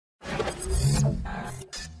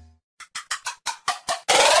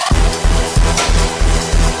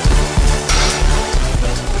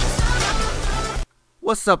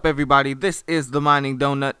What's up, everybody? This is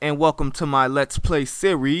TheMiningDonut, and welcome to my Let's Play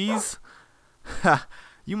series.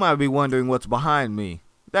 You might be wondering what's behind me.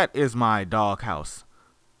 That is my dog house.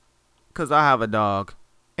 Because I have a dog,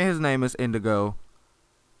 and his name is Indigo,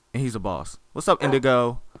 and he's a boss. What's up,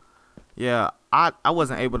 Indigo? Yeah, I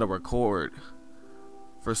wasn't able to record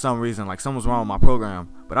for some reason. Like, something was wrong with my program.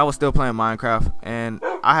 But I was still playing Minecraft, and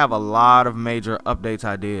I have a lot of major updates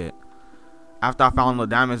I did. After I found the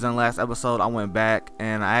diamonds in the last episode, I went back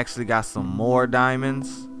and I actually got some more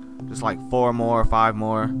diamonds. Just like 4 more, 5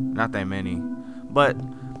 more. Not that many. But,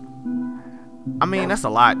 I mean, that's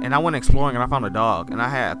a lot. And I went exploring and I found a dog. And I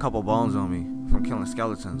had a couple bones on me from killing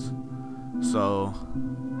skeletons. So,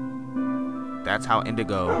 that's how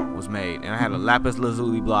Indigo was made. And I had a lapis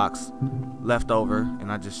lazuli blocks left over.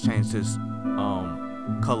 And I just changed his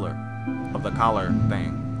color of the collar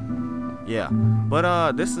thing. Yeah,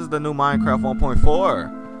 but this is the new Minecraft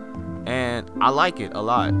 1.4, and I like it a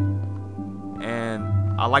lot, and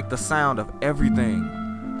I like the sound of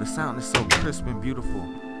everything. The sound is so crisp and beautiful,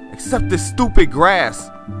 except this stupid grass.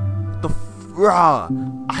 What the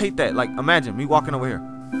I hate that. Like, imagine me walking over here.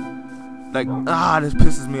 Like, this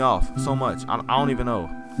pisses me off so much. I don't even know.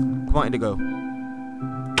 Come on, Indigo.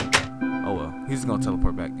 Oh well, he's just gonna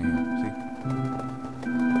teleport back in here. See?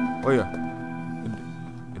 Oh yeah.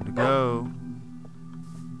 Go.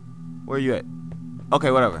 Where are you at?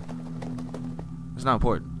 Okay, whatever. It's not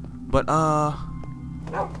important. But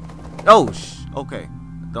okay.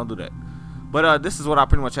 Don't do that. But this is what I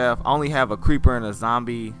pretty much have. I only have a creeper and a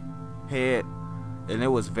zombie head, and it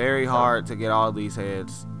was very hard to get all these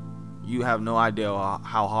heads. You have no idea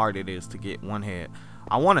how hard it is to get one head.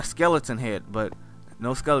 I want a skeleton head, but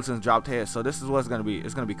no skeletons dropped heads. So this is what it's gonna be.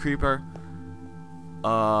 It's gonna be creeper,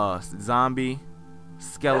 zombie,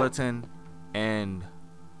 skeleton, and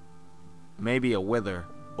maybe a wither.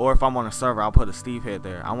 Or if I'm on a server, I'll put a Steve head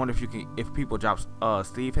there. I wonder if people drop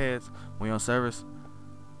Steve heads when you're on servers.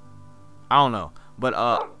 I don't know, but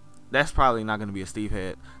that's probably not gonna be a Steve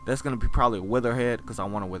head. That's gonna be probably a wither head, because I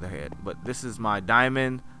want a wither head. But this is my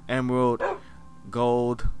diamond, emerald,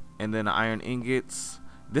 gold, and then the iron ingots.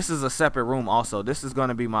 This is a separate room also. This is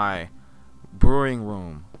gonna be my brewing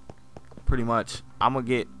room, pretty much. I'm gonna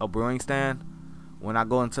get a brewing stand when I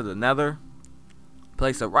go into the nether,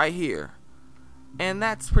 place it right here, and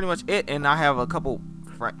that's pretty much it. And I have a couple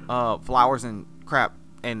flowers and crap,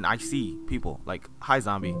 and I see people like, hi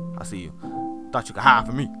zombie, I see you, thought you could hide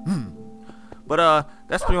from me. But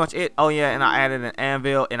that's pretty much it. Oh yeah, and I added an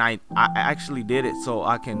anvil, and I actually did it so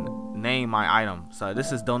I can name my item. So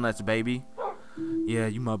this is Donut's baby. Yeah,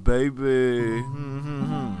 you my baby.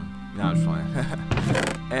 No, I'm just playing.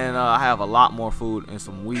 And I have a lot more food and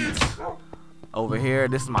some weeds over here.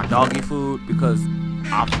 This is my doggy food, because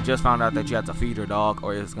I just found out that you have to feed your dog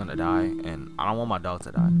or it's gonna die, and I don't want my dog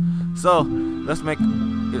to die. So let's make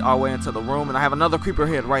it our way into the room, and I have another creeper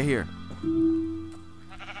head right here,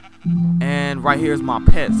 and right here's my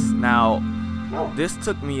pets. Now this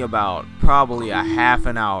took me about probably a half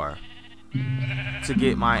an hour to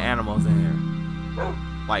get my animals in here.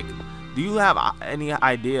 Like, do you have any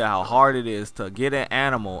idea how hard it is to get an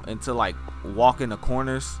animal and to like walk in the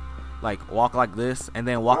corners? Like, walk like this and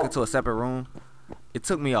then walk into a separate room. It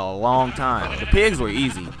took me a long time. The pigs were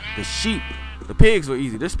easy. The pigs were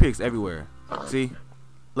easy. There's pigs everywhere. See?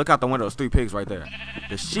 Look out the window. There's 3 pigs right there.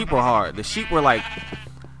 The sheep were hard. The sheep were like,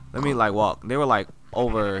 let me like walk. They were like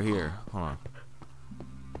over here. Hold on.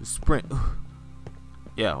 The sprint.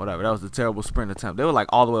 Yeah, whatever. That was a terrible sprint attempt. They were like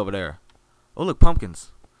all the way over there. Oh, look,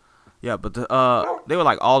 pumpkins. Yeah, but they were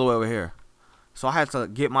like all the way over here. So I had to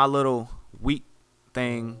get my little wheat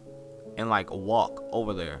thing and like walk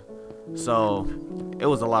over there. So it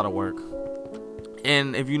was a lot of work.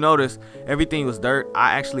 And if you notice, everything was dirt.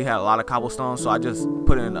 I actually had a lot of cobblestone, so I just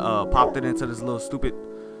popped it into this little stupid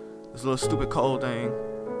coal thing,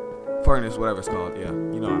 furnace, whatever it's called. Yeah,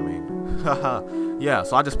 you know what I mean. Yeah,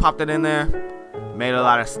 so I just popped it in there, made a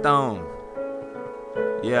lot of stone.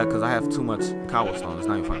 Yeah, because I have too much cobblestone. It's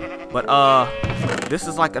not even funny. But this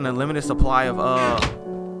is like an unlimited supply of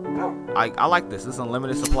I like this. This is an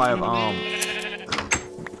unlimited supply of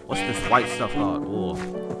what's this white stuff called? Wool.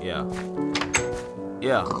 Yeah.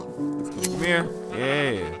 Yeah. Come here.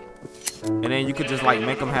 Yeah. And then you could just like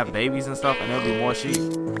make them have babies and stuff, and there'll be more sheep.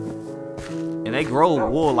 And they grow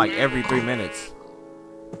wool like every 3 minutes.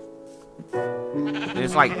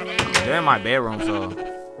 It's like they're in my bedroom, so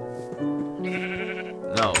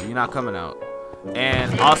no, you're not coming out.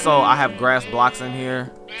 And also I have grass blocks in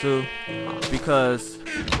here too, because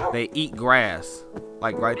they eat grass,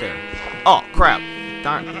 like right there. Oh crap!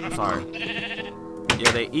 Darn, I'm sorry.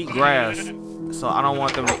 Yeah, they eat grass, so I don't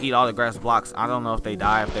want them to eat all the grass blocks. I don't know if they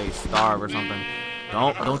die, if they starve or something.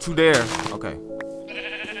 Don't you dare. Okay.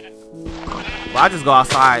 Well, I just go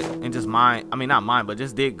outside and just mine. I mean, not mine, but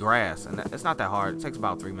just dig grass, and it's not that hard. It takes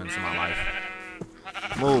about 3 minutes of my life.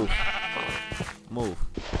 Move. Move.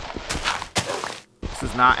 This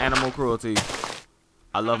is not animal cruelty.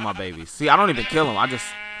 I love my babies. See, I don't even kill them. I just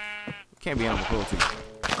can't be animal cruelty.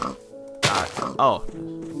 God. Oh.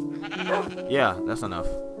 Yeah, that's enough.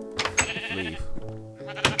 Leave.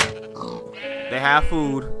 They have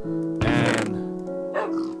food and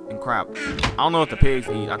crap. I don't know what the pigs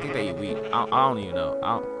eat. I think they eat wheat. I don't even know.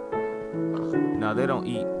 No, they don't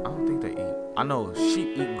eat. I don't think they eat. I know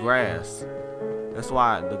sheep eat grass. That's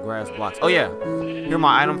why the grass blocks. Oh yeah. Here are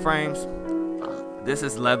my item frames. This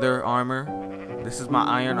is leather armor. This is my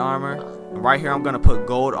iron armor. And right here I'm gonna put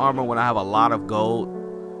gold armor when I have a lot of gold.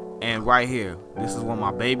 And right here, this is where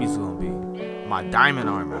my baby's gonna be. My diamond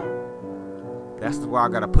armor. That's where I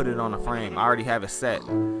gotta put it on the frame. I already have it set.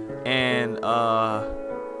 And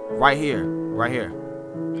right here,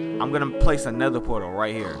 I'm gonna place another portal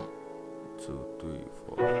right here. 2, 3,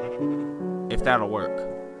 4. If that'll work.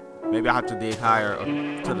 Maybe I have to dig higher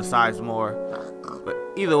to the sides more. But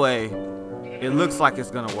either way, it looks like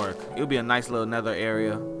it's gonna work. It'll be a nice little nether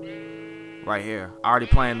area right here. I already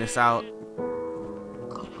planned this out.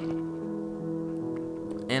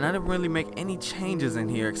 And I didn't really make any changes in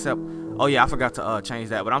here except, oh yeah, I forgot to change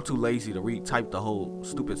that, but I'm too lazy to retype the whole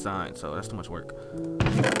stupid sign, so that's too much work.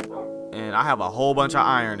 And I have a whole bunch of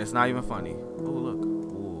iron. It's not even funny. Oh look.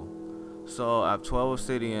 Ooh. So I have 12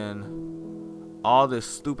 obsidian, all this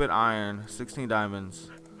stupid iron, 16 diamonds.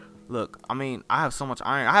 Look, I mean, I have so much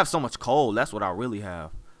iron. I have so much coal. That's what I really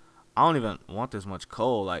have. I don't even want this much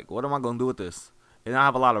coal. Like, what am I gonna do with this? And I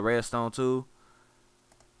have a lot of redstone too.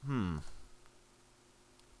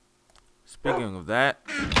 Speaking of that,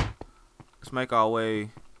 let's make our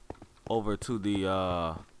way over to the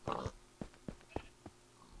oh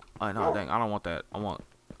no, dang, I don't want that.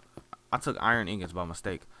 I took iron ingots by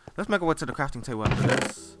mistake. Let's make our way to the crafting table after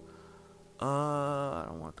this. I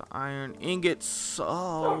don't want the iron ingots.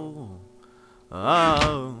 Oh,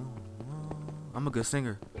 I'm a good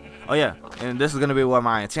singer. Oh yeah, and this is gonna be where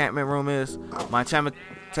my enchantment room is. My enchantment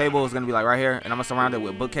table is gonna be like right here, and I'm gonna surround it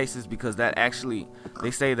with bookcases because that actually,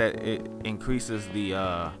 they say that it increases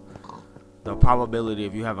the probability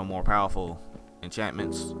of you having more powerful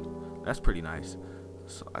enchantments. That's pretty nice.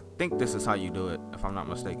 So I think this is how you do it, if I'm not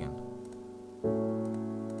mistaken.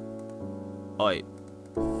 Oh wait,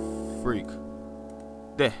 freak.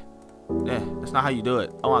 That's not how you do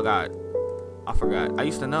it. Oh my god, I forgot. I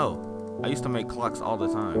used to know. I used to make clocks all the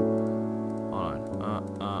time. Hold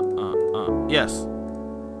on. Yes.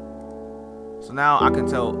 So now I can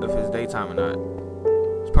tell if it's daytime or not.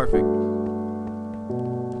 It's perfect.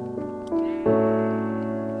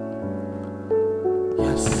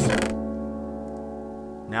 Yes.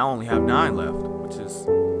 Now I only have 9 left, which is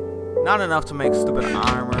not enough to make stupid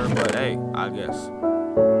armor, but hey, I guess.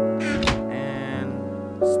 And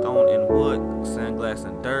stone and wood, sand, glass,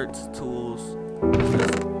 and dirt, tools. What's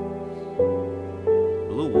this?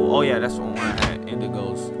 Blue wool. Oh yeah, that's the one I had.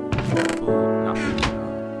 Indigo's food, not food.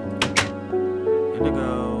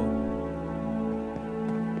 Indigo.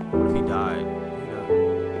 What if he died?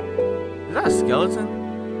 Is that a skeleton?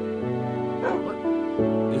 What?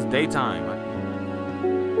 It's daytime.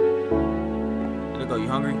 Indigo, you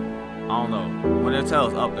hungry? I don't know. When it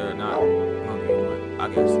tells up, they're not hungry, but I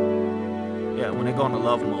guess. Yeah, when they go into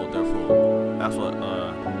love mode, they're full. That's what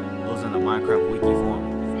goes in the Minecraft wiki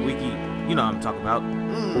form. Wiki, you know what I'm talking about.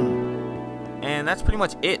 And that's pretty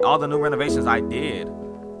much it. All the new renovations I did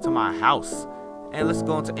to my house. And let's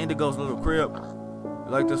go into Indigo's little crib.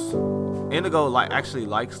 You like this? Indigo actually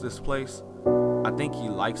likes this place. I think he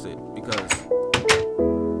likes it because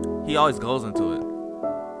he always goes into it.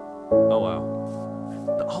 Oh wow.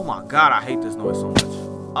 Oh my god, I hate this noise so much.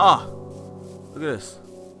 Ah, look at this.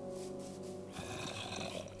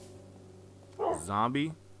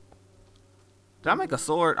 Zombie. Did I make a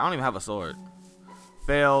sword? I don't even have a sword.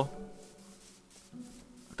 Fail.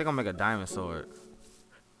 I think I'll make a diamond sword.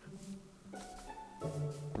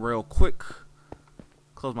 Real quick.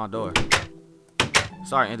 Close my door.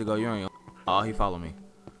 Sorry, Indigo, you're on your own. Oh, he followed me.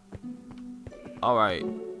 Alright.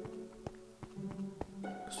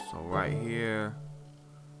 So right here.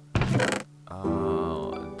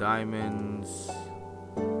 Diamonds.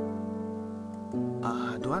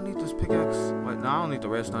 Do I need this pickaxe? Wait, no, I don't need the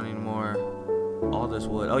redstone anymore. All this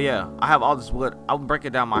wood. Oh yeah, I have all this wood. I'll break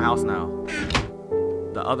it down my house now.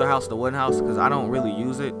 The the other house, the wooden house, because I don't really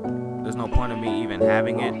use it. There's no point in me even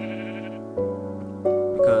having it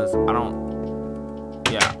because I don't.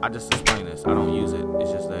 Yeah, I just explained this. I don't use it.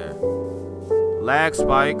 It's just there. Lag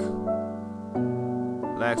spike.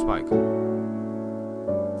 Lag spike.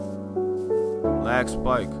 Lag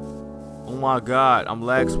spike. Oh my god, I'm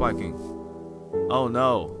lag spiking. Oh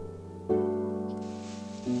no.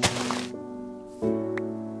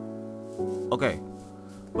 Okay,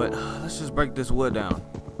 but let's just break this wood down,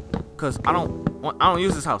 cause I don't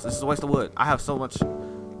use this house. This is a waste of wood. I have so much.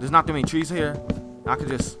 There's not that many trees here. I could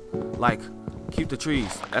just like keep the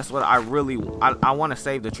trees. That's what I really. I want to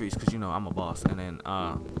save the trees, cause you know I'm a boss. And then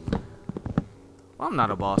well, I'm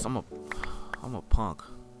not a boss. I'm a punk.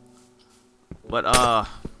 But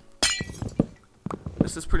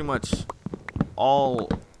this is pretty much all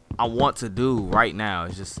I want to do right now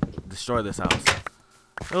is just destroy this house.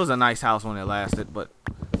 It was a nice house when it lasted, but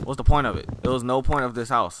what's the point of it? There was no point of this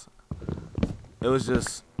house. It was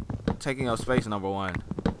just taking up space, number one.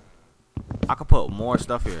 I could put more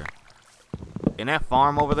stuff here. And that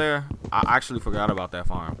farm over there, I actually forgot about that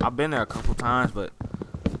farm. I've been there a couple times, but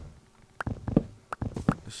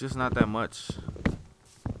it's just not that much.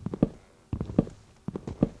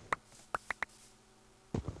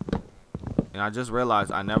 And I just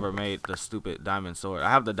realized I never made the stupid diamond sword.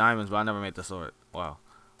 I have the diamonds, but I never made the sword. Wow.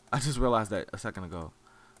 I just realized that a second ago.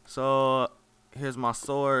 So, here's my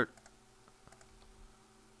sword.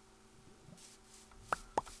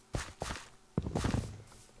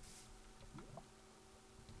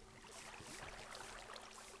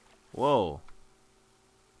 Whoa.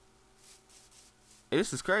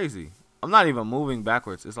 This is crazy. I'm not even moving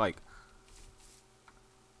backwards. It's like,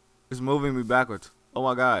 it's moving me backwards. Oh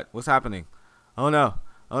my god, what's happening? Oh no.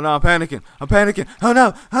 Oh no, I'm panicking. I'm panicking. Oh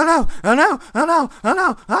no. Oh no. Oh no. Oh no. Oh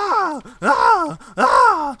no. Ah. Ah.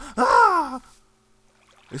 Ah. Ah.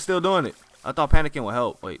 It's still doing it. I thought panicking would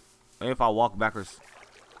help. Wait. Maybe if I walk backwards.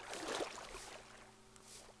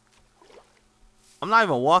 I'm not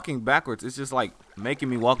even walking backwards. It's just like making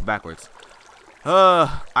me walk backwards.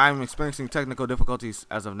 I'm experiencing technical difficulties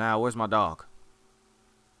as of now. Where's my dog?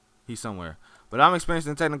 He's somewhere. But I'm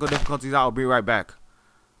experiencing technical difficulties. I'll be right back.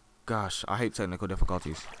 Gosh, I hate technical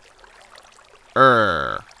difficulties.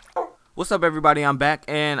 What's up, everybody? I'm back,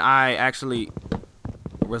 and I actually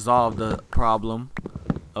resolved the problem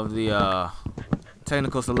of the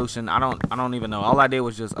technical solution. I don't even know. All I did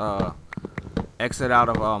was just exit out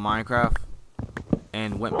of Minecraft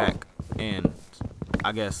and went back, and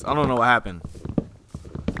I guess I don't know what happened.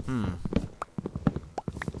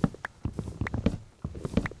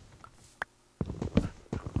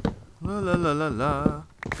 La la la la la.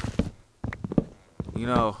 You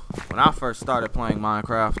know, when I first started playing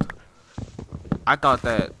Minecraft, I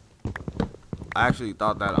actually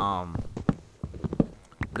thought that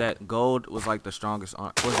that gold was like the strongest,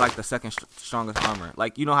 was like the second strongest armor.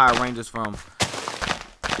 Like, you know how it ranges from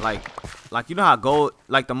like you know how gold,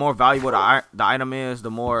 like the more valuable the item is, the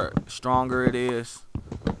more stronger it is,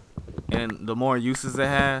 and the more uses it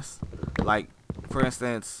has. Like, for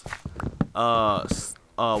instance,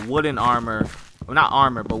 wooden armor. Well, not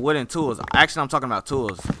armor, but wooden tools. Actually, I'm talking about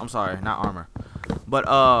tools. I'm sorry, not armor.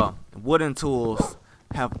 But wooden tools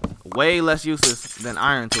have way less uses than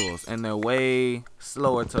iron tools, and they're way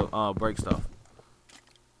slower to break stuff.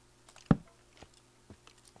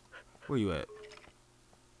 Where you at?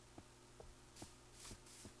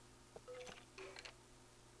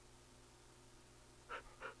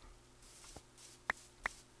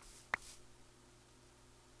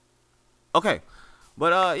 Okay.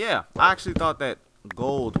 But yeah, I actually thought that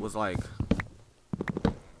gold was like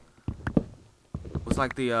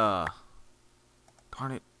the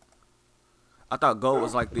darn it. I thought gold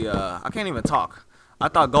was like the I can't even talk. I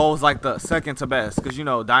thought gold was like the second to best, cause you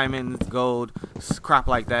know diamonds, gold, crap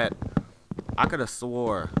like that. I could have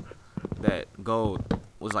swore that gold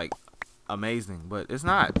was like amazing, but it's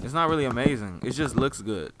not. It's not really amazing. It just looks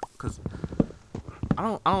good, cause I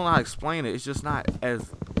don't know how to explain it. It's just not as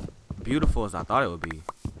beautiful as I thought it would be.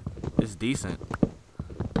 It's decent.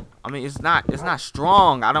 I mean, it's not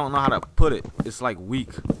strong. I don't know how to put it. It's like weak.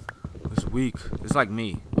 It's weak. It's like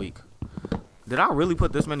me, weak. Did I really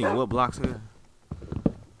put this many wood blocks here?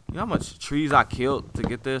 You know how much trees I killed to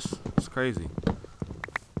get this? It's crazy.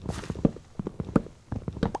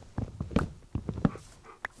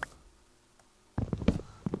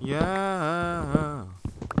 Yeah.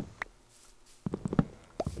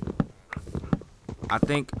 I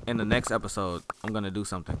think in the next episode I'm gonna do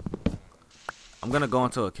something. I'm gonna go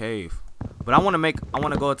into a cave, but I want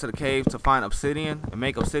to go into the cave to find obsidian and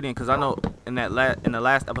make obsidian, because I know in the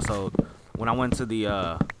last episode when I went to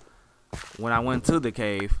the when I went to the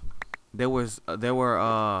cave, there were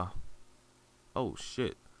oh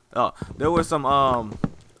shit. Oh, there was some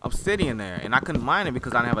obsidian there, and I couldn't mine it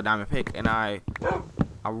because I didn't have a diamond pick, and I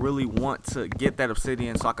really want to get that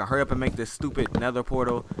obsidian so I can hurry up and make this stupid nether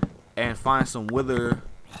portal and find some wither.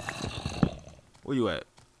 Where you at?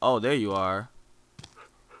 Oh, there you are.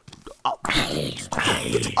 Oh,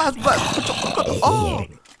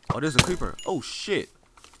 oh, there's a creeper. Oh shit.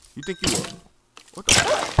 You think you were? What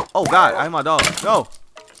the? Oh god, I hit my dog. No.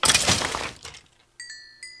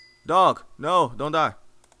 Dog, no, don't die.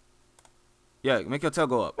 Yeah, make your tail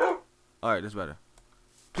go up. Alright, that's better.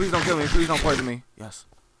 Please don't kill me. Please don't poison me. Yes.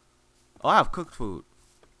 Oh, I have cooked food.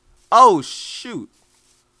 Oh, shoot.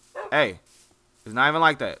 Hey, it's not even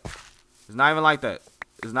like that. It's not even like that.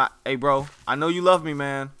 It's not. Hey, bro, I know you love me,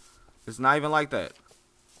 man. It's not even like that.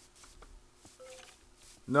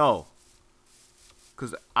 No.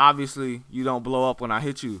 Because obviously you don't blow up when I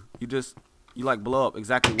hit you. You like blow up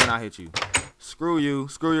exactly when I hit you. Screw you.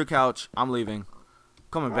 Screw your couch. I'm leaving.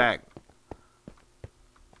 Coming back.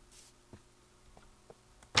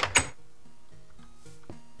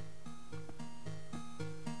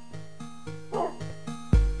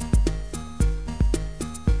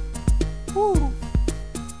 Woo.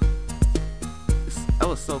 That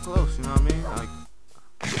was so close, you know what I mean? Like,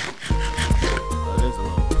 oh, there's a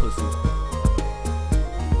little pussy.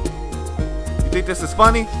 You think this is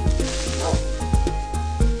funny? You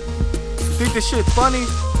think this shit's funny?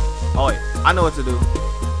 Oh wait, I know what to do.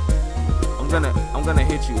 I'm gonna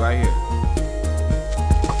hit you right here.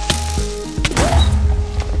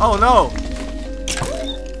 Oh no!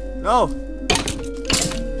 No!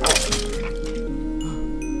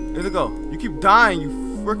 Indigo, you keep dying, you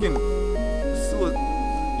freaking.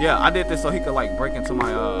 Yeah, I did this so he could like break into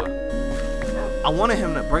my I wanted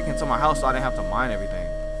him to break into my house so I didn't have to mine everything.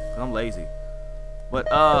 Cause I'm lazy. But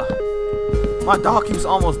my dog keeps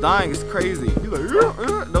almost dying. It's crazy. He's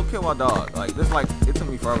like, don't kill my dog. Like this, like it took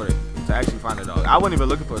me forever to actually find a dog. I wasn't even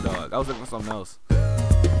looking for a dog. I was looking for something else. Oh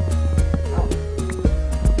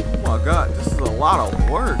my god, this is a lot of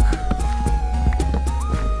work.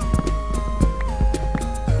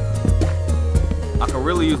 I could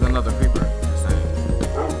really use another creeper. Just saying.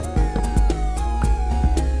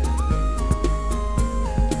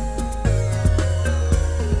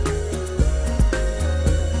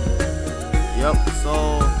 Yep,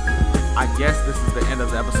 so I guess this is the end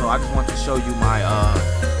of the episode. I just want to show you my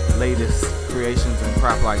latest creations and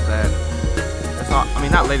crap like that. That's all. I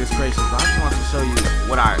mean, not latest creations, but I just want to show you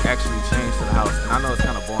what I actually changed to the house. And I know it's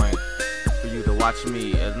kind of boring for you to watch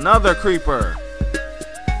me. Another creeper.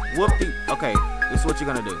 Whoopie. Okay, this is what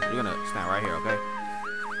you're gonna do. You're gonna stand right here, okay?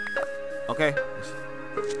 Okay.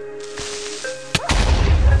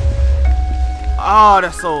 Oh,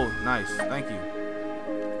 that's so nice. Thank you.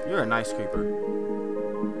 You're a nice creeper.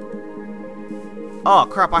 Oh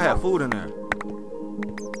crap, I have food in there.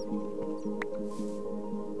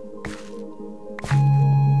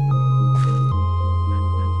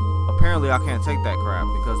 Apparently I can't take that crap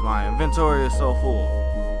because my inventory is so full.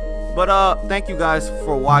 But thank you guys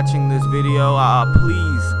for watching this video.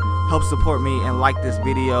 Please help support me and like this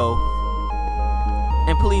video.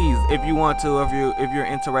 And please, if you want to, if you're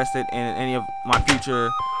interested in any of my future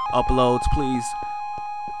uploads, please,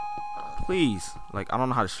 like I don't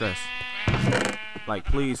know how to stress. Like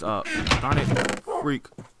please, darn it, freak.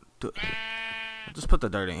 Just put the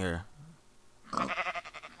dirt in here.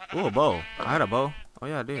 Ooh, a bow. I had a bow. Oh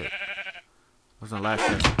yeah, I did. Wasn't last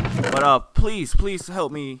year. But please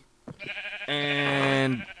help me.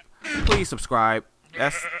 And please subscribe.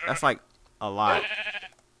 That's like a lot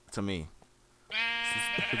to me.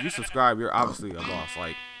 If you subscribe, you're obviously a boss.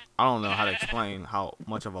 Like I don't know how to explain how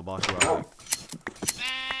much of a boss you are.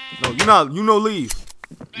 Like, no, you're not. You know leave.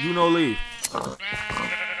 You know leave.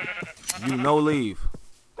 You know leave.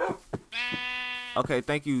 Okay,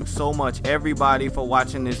 thank you so much everybody for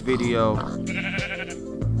watching this video.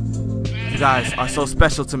 You guys are so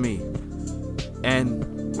special to me.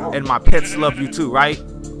 And my pets love you too, right?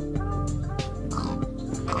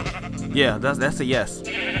 Yeah, that's a yes.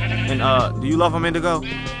 And do you love them, Indigo?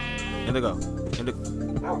 Indigo.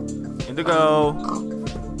 Indigo.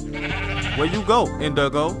 Where you go,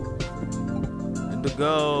 Indigo?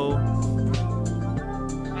 Indigo.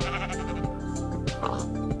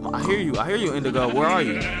 I hear you, Indigo. Where are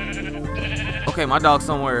you? Okay, my dog's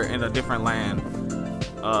somewhere in a different land.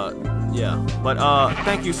 Yeah. But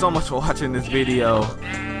thank you so much for watching this video.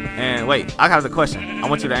 And wait, I have a question. I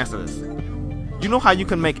want you to answer this. You know how you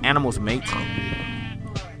can make animals mate?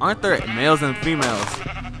 Aren't there males and females?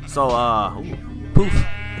 So poof.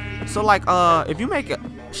 So like if you make a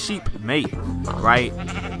sheep mate, right?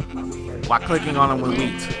 by clicking on them with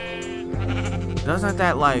wheat. Isn't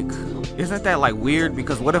that like weird?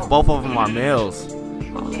 Because what if both of them are males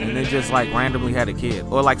and they just like randomly had a kid?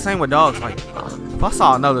 Or like same with dogs. Like if I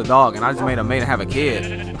saw another dog and I just made a mate and have a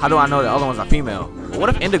kid, how do I know the other one's a female? What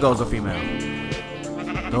if Indigo's a female?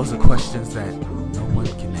 Those are questions that no one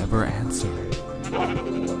can ever answer.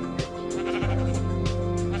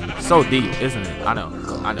 So deep, isn't it? I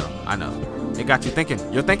know. It got you thinking.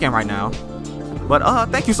 You're thinking right now. But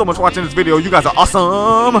thank you so much for watching this video. You guys are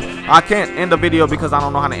awesome. I can't end the video because I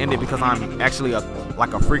don't know how to end it because I'm actually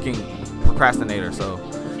like a freaking procrastinator. So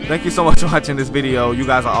thank you so much for watching this video. You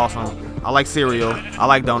guys are awesome. I like cereal. I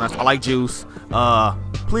like donuts. I like juice.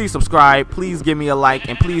 Please subscribe. Please give me a like.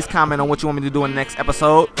 And please comment on what you want me to do in the next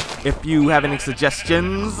episode. If you have any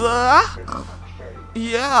suggestions.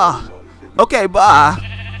 Yeah. Okay, bye.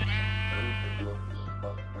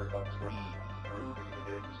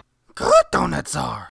 Good donuts are.